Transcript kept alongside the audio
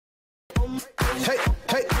Hey,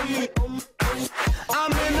 hey.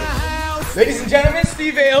 I'm in the house. Ladies and gentlemen,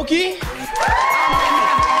 Steve Aoki.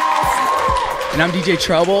 And I'm DJ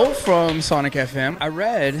Trouble from SONiC FM. I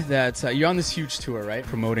read that you're on this huge tour, right?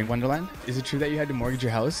 Promoting Wonderland. Is it true that you had to mortgage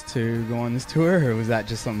your house to go on this tour, or was that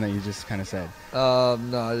just something that you just kind of said? No,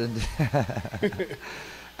 I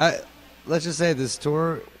didn't. Let's just say this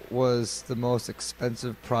tour was the most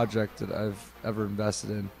expensive project that I've ever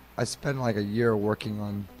invested in. I spent like a year working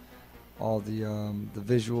on all the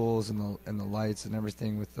visuals and the lights and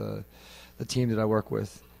everything with the team that I work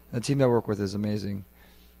with. And the team that I work with is amazing.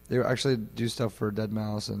 They actually do stuff for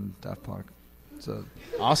Deadmau5 and Daft Punk. So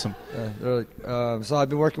awesome. They're like, so I've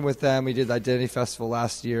been working with them. We did the Identity Festival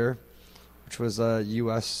last year, which was a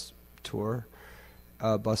U.S. tour,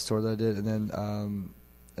 bus tour that I did, and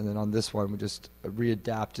then on this one we just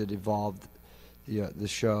readapted, evolved the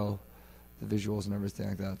show, the visuals and everything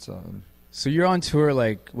like that. So you're on tour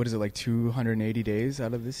like, what is it, like 280 days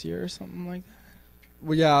out of this year or something like that?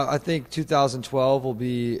 Well, yeah, I think 2012 will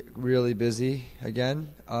be really busy again,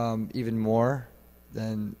 even more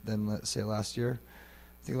than let's say last year.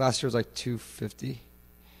 I think last year was like 250.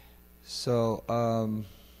 So,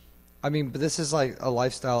 I mean, but this is like a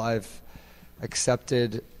lifestyle I've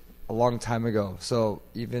accepted a long time ago. So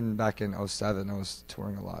even back in 2007, I was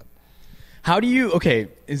touring a lot. How do you, okay,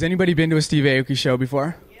 has anybody been to a Steve Aoki show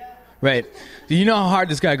before? Yeah. Right. Do you know how hard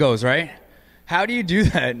this guy goes, right? How do you do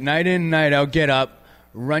that night in, night out, get up,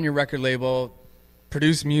 run your record label,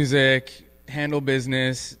 produce music, handle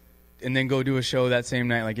business, and then go do a show that same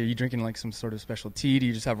night? Like, are you drinking like some sort of special tea? Do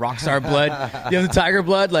you just have rock star blood? Do you have the tiger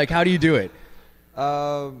blood? Like, how do you do it?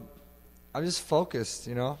 I'm just focused,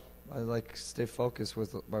 you know? I like stay focused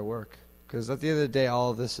with my work. Because at the end of the day, all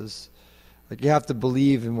of this is, like, you have to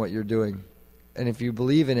believe in what you're doing. And if you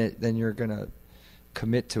believe in it, then you're going to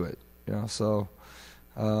commit to it, you know? So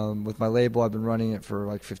with my label, I've been running it for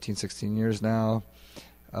like 15, 16 years now.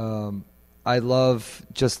 I love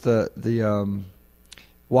just the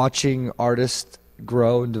watching artists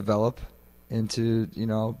grow and develop into, you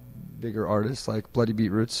know, bigger artists like Bloody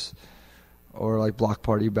Beetroots or like Block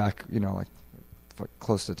Party back, you know, like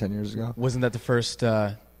close to 10 years ago. Wasn't that the first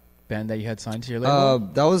band that you had signed to your label?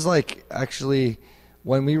 That was like actually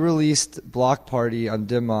when we released Block Party on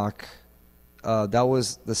Dimmock, that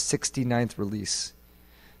was the 69th release.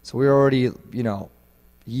 So we were already, you know,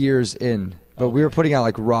 years in. But we were putting out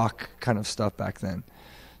like rock kind of stuff back then.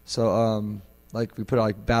 So like we put out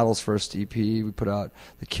like Battle's first EP, we put out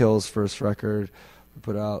The Kill's first record, we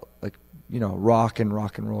put out like, you know, rock and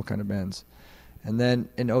roll kind of bands. And then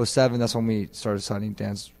in 2007, that's when we started signing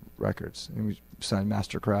dance records. And we signed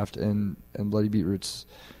Mastercraft and Bloody Beetroots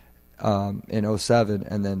in 2007.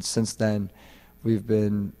 And then since then, we've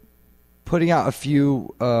been putting out a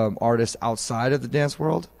few artists outside of the dance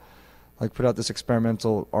world. Like put out this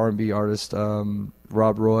experimental R&B artist,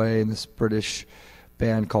 Rob Roy, and this British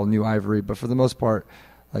band called New Ivory. But for the most part,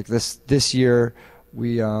 like this year,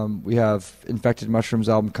 we have Infected Mushrooms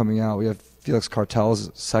album coming out. We have Felix Cartel's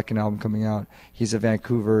second album coming out. He's a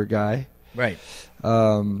Vancouver guy. Right.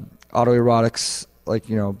 Autoerotics, like,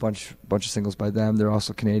 you know, a bunch of singles by them. They're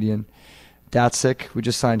also Canadian. Datsik, we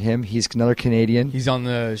just signed him. He's another Canadian. He's on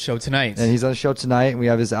the show tonight. And he's on the show tonight, and we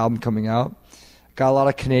have his album coming out. Got a lot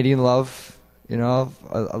of Canadian love, you know.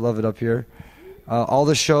 I love it up here. All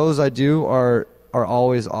the shows I do are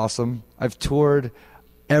always awesome. I've toured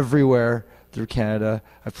everywhere through Canada.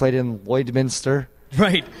 I've played in Lloydminster.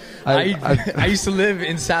 Right. I used to live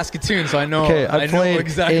in Saskatoon, so I know. Okay, I know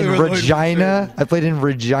exactly in where Regina. I played in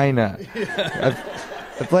Regina. Yeah.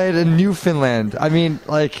 I played in Newfoundland. I mean,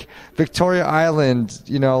 like Victoria Island.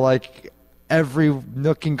 You know, like every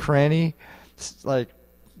nook and cranny. Like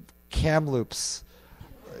Kamloops.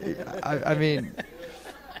 I mean,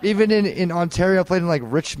 even in Ontario, I played in like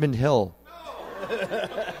Richmond Hill.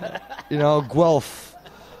 You know, Guelph,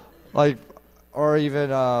 like, or even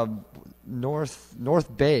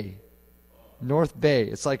North Bay. North Bay.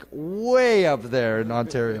 It's like way up there in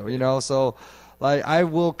Ontario. You know, so like I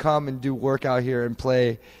will come and do work out here and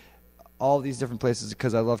play all these different places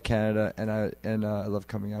because I love Canada and I love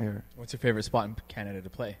coming out here. What's your favorite spot in Canada to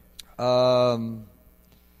play?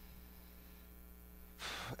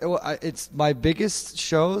 It's my biggest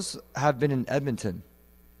shows have been in Edmonton.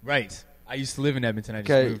 Right. I used to live in Edmonton. I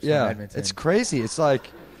just moved from Edmonton. It's crazy. It's like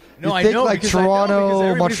no, you think I know, like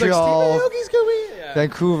Toronto, Montreal, like, yeah.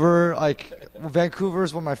 Vancouver. Like Vancouver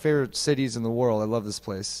is one of my favorite cities in the world. I love this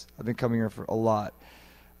place. I've been coming here for a lot.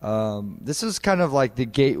 This is kind of like the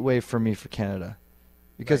gateway for me for Canada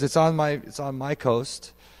because it's on my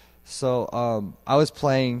coast. So I was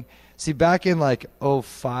playing See, back in like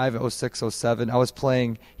 '05, '06, '07, I was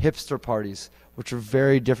playing hipster parties, which are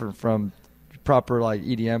very different from proper like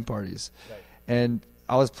EDM parties. Right. And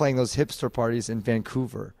I was playing those hipster parties in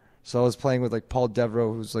Vancouver. So I was playing with like Paul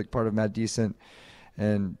Devereaux, who's like part of Mad Decent,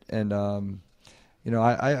 and you know,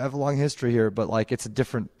 I have a long history here, but like it's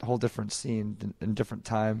a whole different scene and different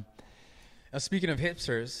time. Now, speaking of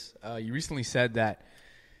hipsters, you recently said that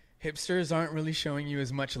hipsters aren't really showing you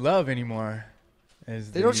as much love anymore.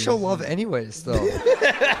 As they don't show love anyways, though.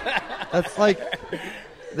 That's like,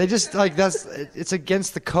 they just like it's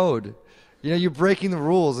against the code. You know, you're breaking the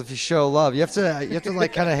rules if you show love. You have to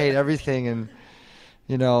like kind of hate everything, and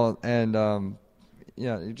you know, and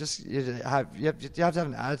yeah, you have to have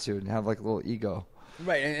an attitude and have like a little ego.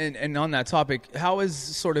 Right, and on that topic, how has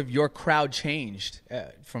sort of your crowd changed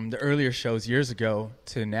from the earlier shows years ago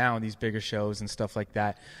to now, these bigger shows and stuff like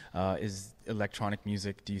that? Is electronic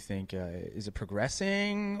music, do you think, is it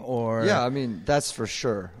progressing? Or Yeah, I mean, that's for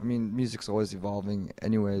sure. I mean, music's always evolving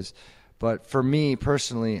anyways. But for me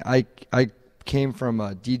personally, I came from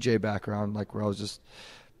a DJ background, like where I was just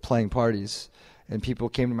playing parties. And people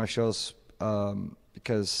came to my shows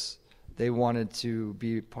because they wanted to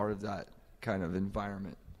be part of that kind of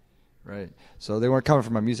environment, right? So they weren't coming for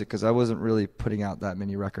my music because I wasn't really putting out that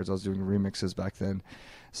many records. I was doing remixes back then.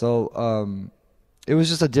 So it was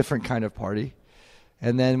just a different kind of party.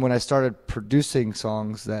 And then when I started producing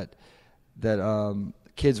songs that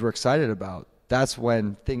kids were excited about, that's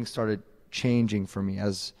when things started changing for me,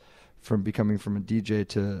 as from becoming from a DJ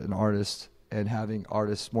to an artist and having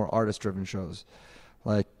more artist-driven shows,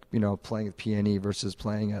 like, you know, playing at PNE versus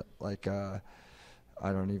playing at like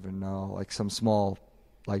I don't even know, like some small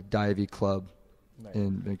like divey club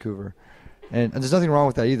in Vancouver. And there's nothing wrong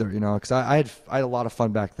with that either, you know, because I had a lot of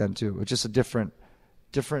fun back then too. It's just a different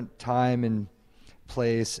time and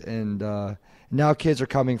place, and now kids are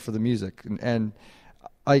coming for the music, and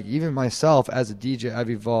like even myself as a DJ, I've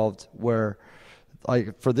evolved where,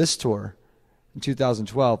 like for this tour in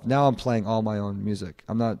 2012, now I'm playing all my own music.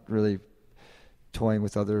 I'm not really toying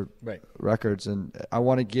with other records, and I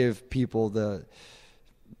want to give people the,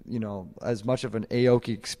 you know, as much of an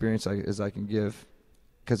Aoki experience as I can give.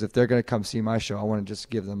 Because if they're going to come see my show, I want to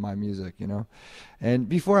just give them my music, you know. And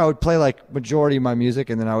before I would play like majority of my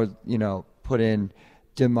music, and then I would, you know, put in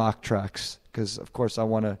Dimmock tracks, because of course I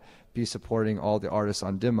want to be supporting all the artists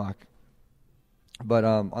on Dimmock. But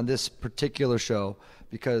on this particular show,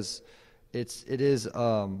 because it is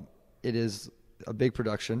a big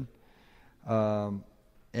production,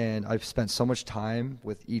 and I've spent so much time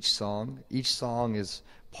with each song. Each song is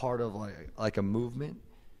part of like a movement,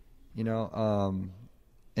 you know.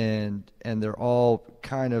 And they're all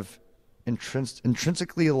kind of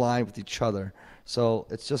intrinsically aligned with each other. So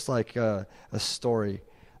it's just like a story.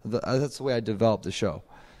 That's the way I developed the show.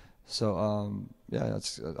 So yeah,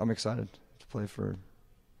 I'm excited to play for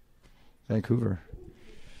Vancouver.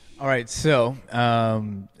 All right, so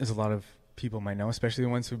as a lot of people might know, especially the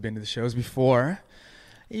ones who've been to the shows before,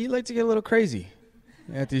 you like to get a little crazy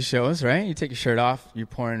at these shows, right? You take your shirt off, you're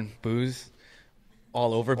pouring booze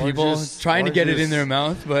all over people, trying to get it in their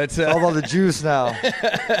mouth, but it's all about the juice now.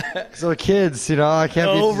 So kids, you know, I can't.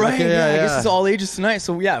 Oh, right, yeah. I guess it's all ages tonight.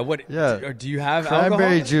 So yeah, what? Yeah. Or do you have cranberry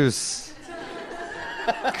alcohol? Juice?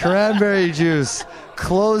 Cranberry juice.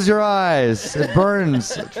 Close your eyes. It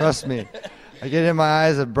burns. Trust me. I get it in my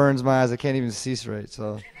eyes. It burns my eyes. I can't even see straight.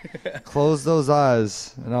 So close those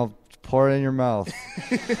eyes, and I'll pour it in your mouth.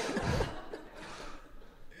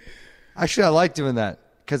 Actually, I like doing that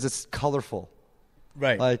because it's colorful.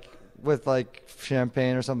 Right. Like with like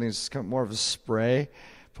champagne or something, it's kind of more of a spray.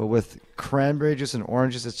 But with cranberry juice and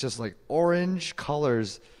oranges, it's just like orange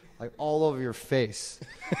colors like all over your face.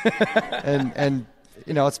 and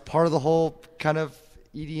you know, it's part of the whole kind of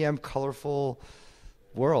EDM colorful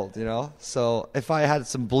world, you know? So if I had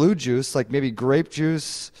some blue juice, like maybe grape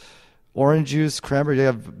juice, orange juice, cranberry, you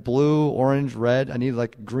have blue, orange, red. I need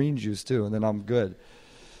like green juice too, and then I'm good.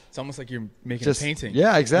 It's almost like you're making a painting.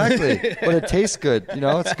 Yeah, exactly. But it tastes good. You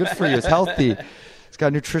know, it's good for you. It's healthy. It's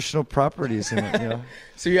got nutritional properties in it, you know.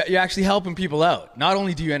 So you're actually helping people out. Not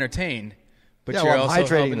only do you entertain, but you're also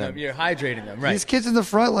hydrating helping them. You're hydrating them, right? These kids in the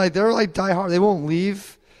front, like, they're like die hard. They won't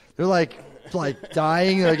leave. They're like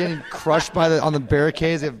dying. They're getting crushed on the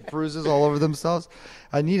barricades. They have bruises all over themselves.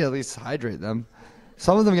 I need to at least hydrate them.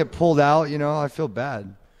 Some of them get pulled out, you know. I feel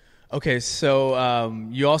bad. Okay, so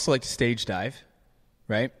you also like to stage dive,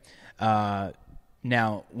 right?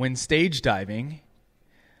 Now, when stage diving,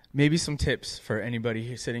 maybe some tips for anybody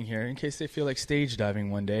who's sitting here in case they feel like stage diving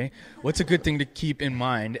one day. What's a good thing to keep in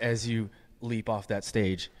mind as you leap off that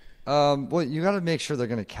stage? Well, you got to make sure they're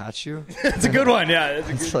going to catch you. That's a good one. Yeah,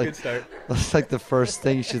 that's a good start. That's like the first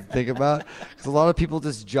thing you should think about. Because a lot of people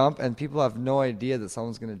just jump, and people have no idea that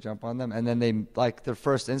someone's going to jump on them, and then they like their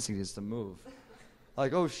first instinct is to move.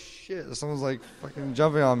 Like, oh shit, someone's like fucking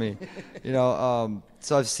jumping on me, you know.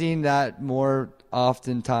 So I've seen that more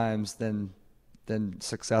oftentimes than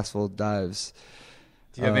successful dives.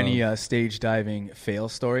 Do you have any stage diving fail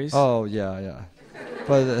stories? Oh yeah.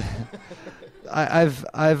 But I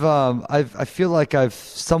feel like I've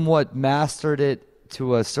somewhat mastered it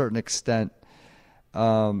to a certain extent. You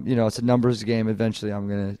know, it's a numbers game. Eventually, I'm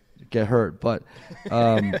gonna get hurt. But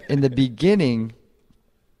in the beginning.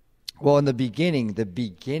 Well, in the beginning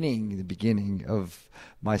of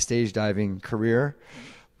my stage diving career,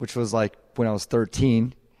 which was like when I was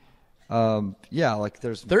 13. Yeah, like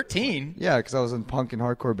there's 13. Yeah, because I was in punk and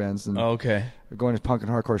hardcore bands and okay, going to punk and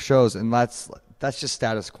hardcore shows, and that's just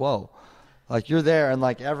status quo. Like you're there, and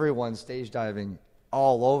like everyone's stage diving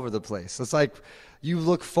all over the place. It's like you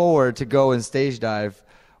look forward to go and stage dive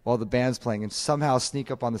while the band's playing, and somehow sneak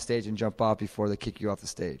up on the stage and jump off before they kick you off the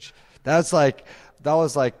stage. That was like.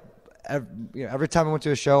 Every time I went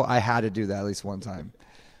to a show, I had to do that at least one time.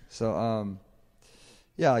 So,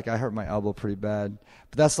 yeah, like I hurt my elbow pretty bad.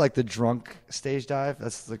 But that's like the drunk stage dive.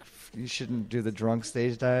 That's like you shouldn't do the drunk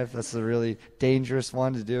stage dive. That's a really dangerous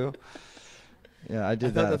one to do. Yeah, I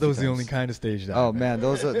did that. I thought that was the only kind of stage dive. Oh man,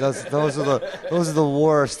 those are the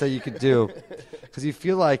worst that you could do, because you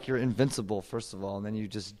feel like you're invincible first of all, and then you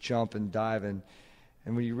just jump and dive, and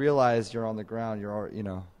when you realize you're on the ground, you're already, you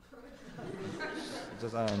know.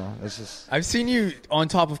 I don't know. It's just. I've seen you on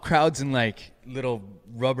top of crowds in like little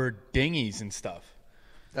rubber dinghies and stuff.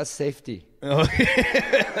 That's safety. Oh.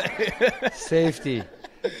 Safety.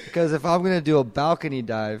 Because if I'm going to do a balcony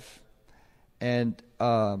dive, and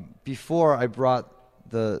before I brought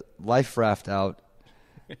the life raft out,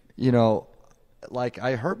 you know, like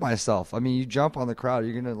I hurt myself. I mean, you jump on the crowd,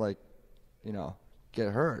 you're going to like, you know,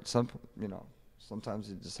 get hurt. Sometimes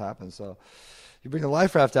it just happens. So you bring the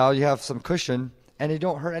life raft out, you have some cushion. And you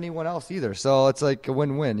don't hurt anyone else either. So it's like a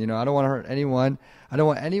win-win. You know, I don't want to hurt anyone. I don't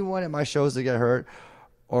want anyone at my shows to get hurt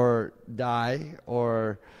or die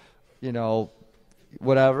or, you know,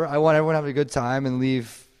 whatever. I want everyone to have a good time and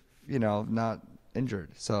leave, you know, not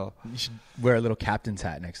injured. So you should wear a little captain's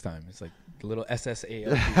hat next time. It's like the little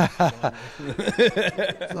SSAL.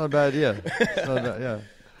 It's not a bad idea. Yeah.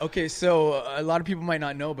 Okay, so a lot of people might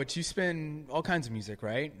not know, but you spin all kinds of music,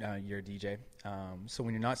 right? You're a DJ. So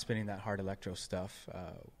when you're not spinning that hard electro stuff,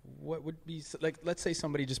 what would be, like, let's say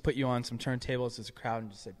somebody just put you on some turntables as a crowd and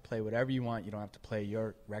just said, play whatever you want. You don't have to play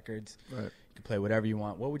your records. Right. You can play whatever you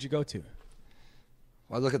want. What would you go to?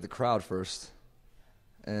 Well, I look at the crowd first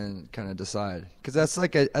and kind of decide. Because that's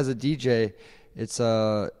like, as a DJ, it's,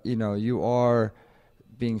 you know, you are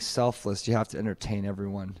being selfless. You have to entertain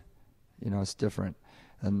everyone. You know, it's different.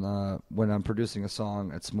 And when I'm producing a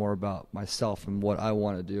song, it's more about myself and what I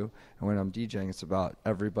want to do. And when I'm DJing, it's about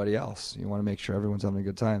everybody else. You want to make sure everyone's having a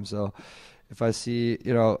good time. So if I see,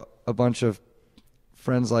 you know, a bunch of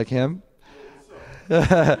friends like him,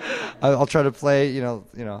 I'll try to play, you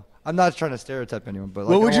know. I'm not trying to stereotype anyone, but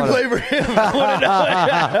like, what would you play for him? I want to know.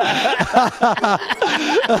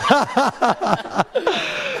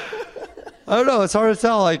 I don't know. It's hard to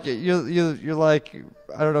tell. Like you're like,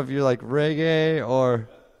 I don't know if you're like reggae or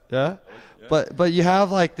yeah, but you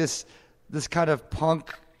have like this kind of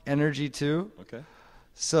punk energy too. Okay.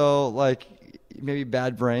 So like maybe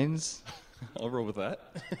Bad Brains. I'll roll with that.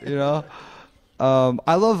 You know,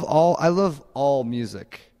 I love all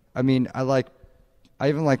music. I mean, I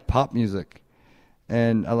even like pop music,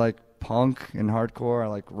 and I like punk and hardcore. I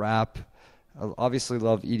like rap. I obviously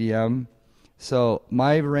love EDM. So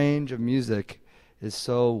my range of music is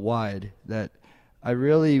so wide that I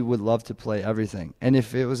really would love to play everything. And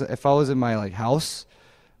if I was in my like house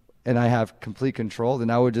and I have complete control,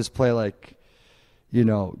 then I would just play like, you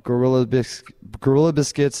know, Gorilla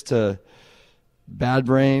Biscuits to Bad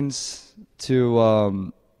Brains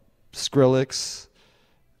to Skrillex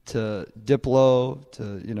to Diplo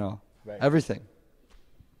to, you know, right. Everything.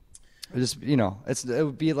 It just, you know, it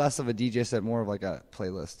would be less of a DJ set, more of like a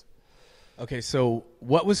playlist. Okay, so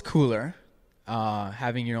what was cooler,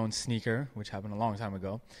 having your own sneaker, which happened a long time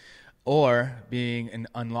ago, or being an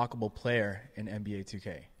unlockable player in NBA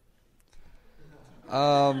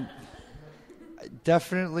 2K?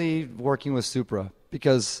 Definitely working with Supra,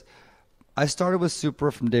 because I started with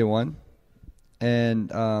Supra from day one,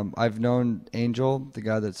 and I've known Angel, the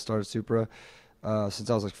guy that started Supra, since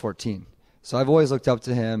I was like 14. So I've always looked up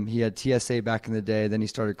to him. He had TSA back in the day, then he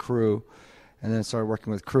started Crew, and then started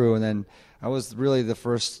working with Crew, and then I was really the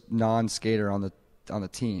first non-skater on on the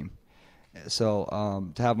team. So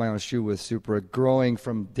to have my own shoe with Supra, growing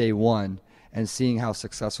from day one and seeing how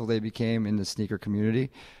successful they became in the sneaker community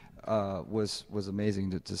was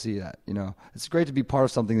amazing to see that. You know, it's great to be part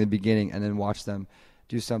of something in the beginning and then watch them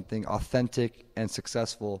do something authentic and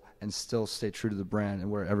successful and still stay true to the brand,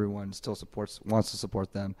 and where everyone still wants to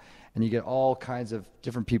support them. And you get all kinds of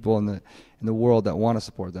different people in the world that want to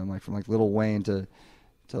support them, like from like Lil Wayne to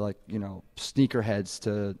like, you know, sneakerheads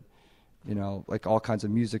to, you know, like all kinds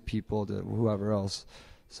of music people to whoever else.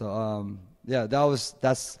 So yeah,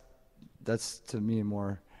 that's to me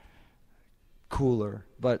more cooler.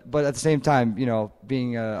 But at the same time, you know,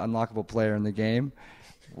 being an unlockable player in the game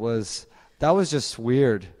was just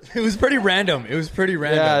weird. It was pretty random.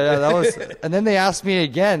 Yeah, that was. And then they asked me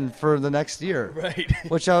again for the next year, right?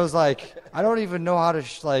 Which I was like, I don't even know how to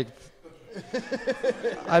like.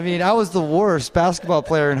 I mean, I was the worst basketball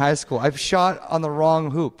player in high school. I shot on the wrong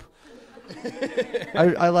hoop.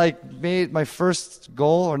 I like made my first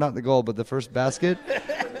goal, or not the goal, but the first basket.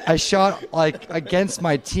 I shot like against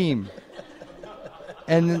my team,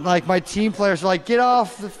 and like my team players were like, "Get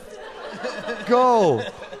off the, go."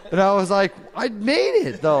 And I was like, I made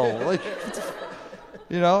it, though. Like,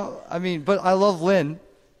 you know, I mean, but I love Lin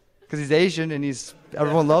because he's Asian and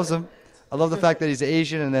everyone loves him. I love the fact that he's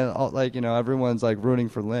Asian and then, like, you know, everyone's, like, rooting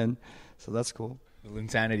for Lin. So that's cool.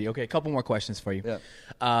 Linsanity. Okay, a couple more questions for you.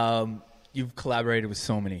 Yeah. You've collaborated with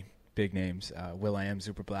so many big names. will.i.am,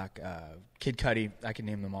 Super Black, Kid Cudi. I can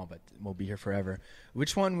name them all, but we'll be here forever.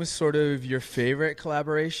 Which one was sort of your favorite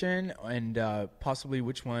collaboration, and possibly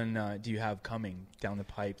which one do you have coming down the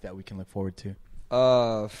pipe that we can look forward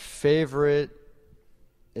to? Favorite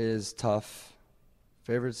is tough.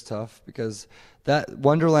 Favorite's tough because that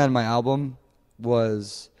Wonderland, my album,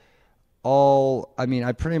 was all, I mean,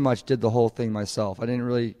 I pretty much did the whole thing myself. I didn't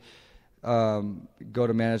really go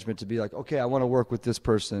to management to be like, okay, I want to work with this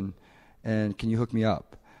person, and can you hook me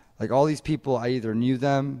up? Like all these people, I either knew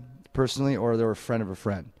them personally or they were a friend of a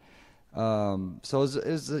friend. So it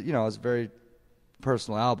was you know, it was a very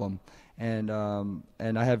personal album, and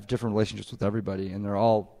I have different relationships with everybody, and they're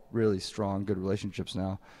all really strong, good relationships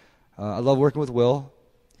now. I love working with Will.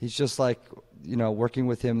 He's just like, you know, working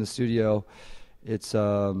with him in the studio. It's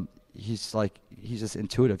he's just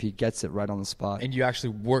intuitive. He gets it right on the spot. And you actually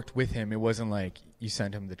worked with him. It wasn't like you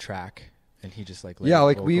sent him the track and he just like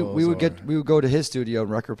like we would go to his studio and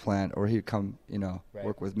record plant, or he'd come, you know,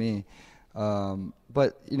 work with me.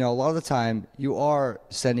 But you know, a lot of the time you are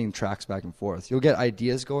sending tracks back and forth. You'll get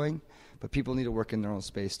ideas going, but people need to work in their own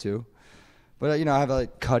space too. But you know, I have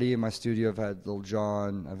like Cudi in my studio. I've had Lil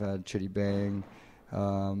Jon. I've had Chitty Bang.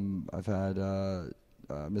 I've had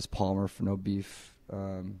Miss Palmer for No Beef.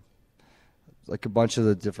 Like a bunch of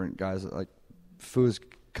the different guys, like Foo's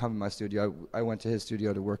come in my studio. I went to his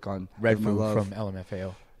studio to work on Red Live My Foo Love. from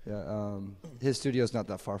LMFAO. Yeah, his studio's not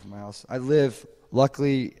that far from my house.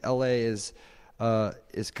 Luckily, LA is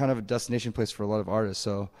kind of a destination place for a lot of artists.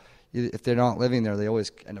 So if they're not living there, they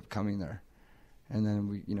always end up coming there. And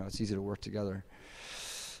then it's easy to work together.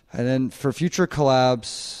 And then for future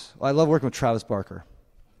collabs, I love working with Travis Barker.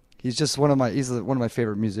 He's just one of my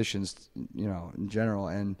favorite musicians, you know, in general,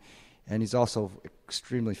 and he's also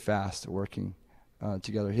extremely fast at working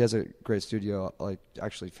together. He has a great studio, like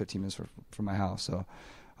actually 15 minutes from my house. So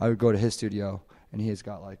I would go to his studio, and he's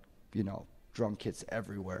got like, you know, drum kits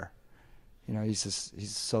everywhere. You know, he's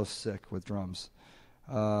so sick with drums.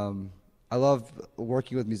 I love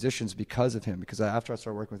working with musicians because of him. Because after I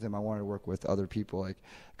started working with him, I wanted to work with other people. Like,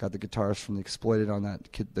 got the guitarist from The Exploited on that.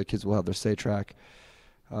 The Kids Will Have Their Say track,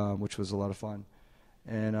 which was a lot of fun.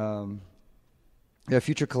 And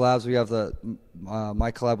future collabs. We have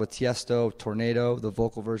my collab with Tiesto, Tornado. The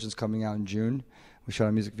vocal version's coming out in June. We shot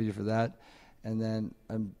a music video for that. And then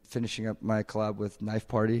I'm finishing up my collab with Knife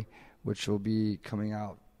Party, which will be coming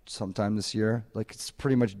out sometime this year. Like, it's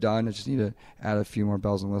pretty much done. I just need to add a few more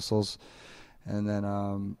bells and whistles. And then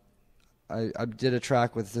I did a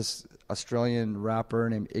track with this Australian rapper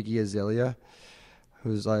named Iggy Azalea,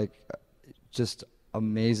 who's like just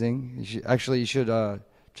amazing. You should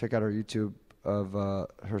check out her YouTube of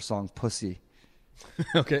her song Pussy.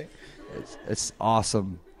 Okay. It's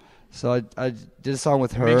awesome. So I did a song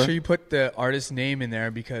with her. Make sure you put the artist's name in there,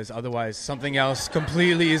 because otherwise something else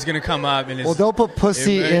completely is going to come up. And don't put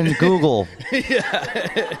pussy in Google.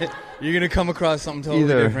 Yeah. You're going to come across something totally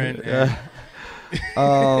different.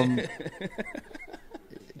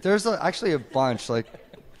 There's actually a bunch. Like,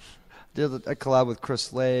 did a collab with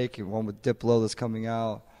Chris Lake and one with Diplo that's coming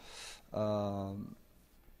out.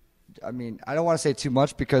 I mean, I don't want to say too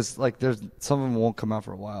much because like there's some of them won't come out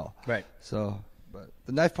for a while. Right. So, but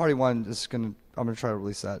the Knife Party one I'm gonna try to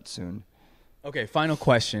release that soon. Okay, final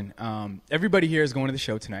question. Everybody here is going to the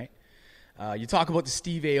show tonight. You talk about the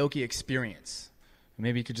Steve Aoki experience.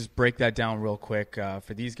 Maybe you could just break that down real quick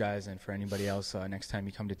for these guys and for anybody else next time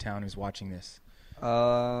you come to town who's watching this.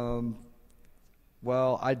 Well,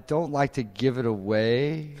 I don't like to give it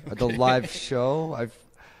away. Okay. The live show,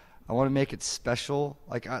 I want to make it special.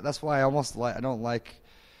 Like that's why I don't like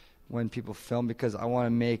when people film, because I want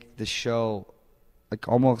to make the show like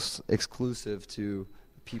almost exclusive to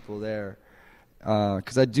people there.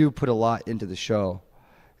 Because I do put a lot into the show,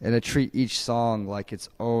 and I treat each song like its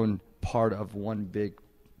own part of one big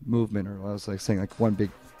movement, or I was like saying like one big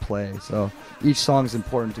play. So each song is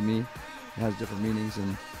important to me. It has different meanings,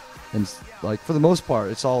 and like for the most part,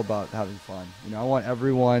 it's all about having fun. You know, I want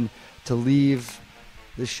everyone to leave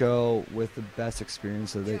the show with the best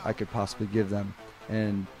experience that I could possibly give them,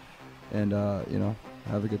 and you know,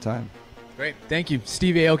 have a good time. Great, thank you,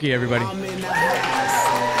 Steve Aoki, everybody.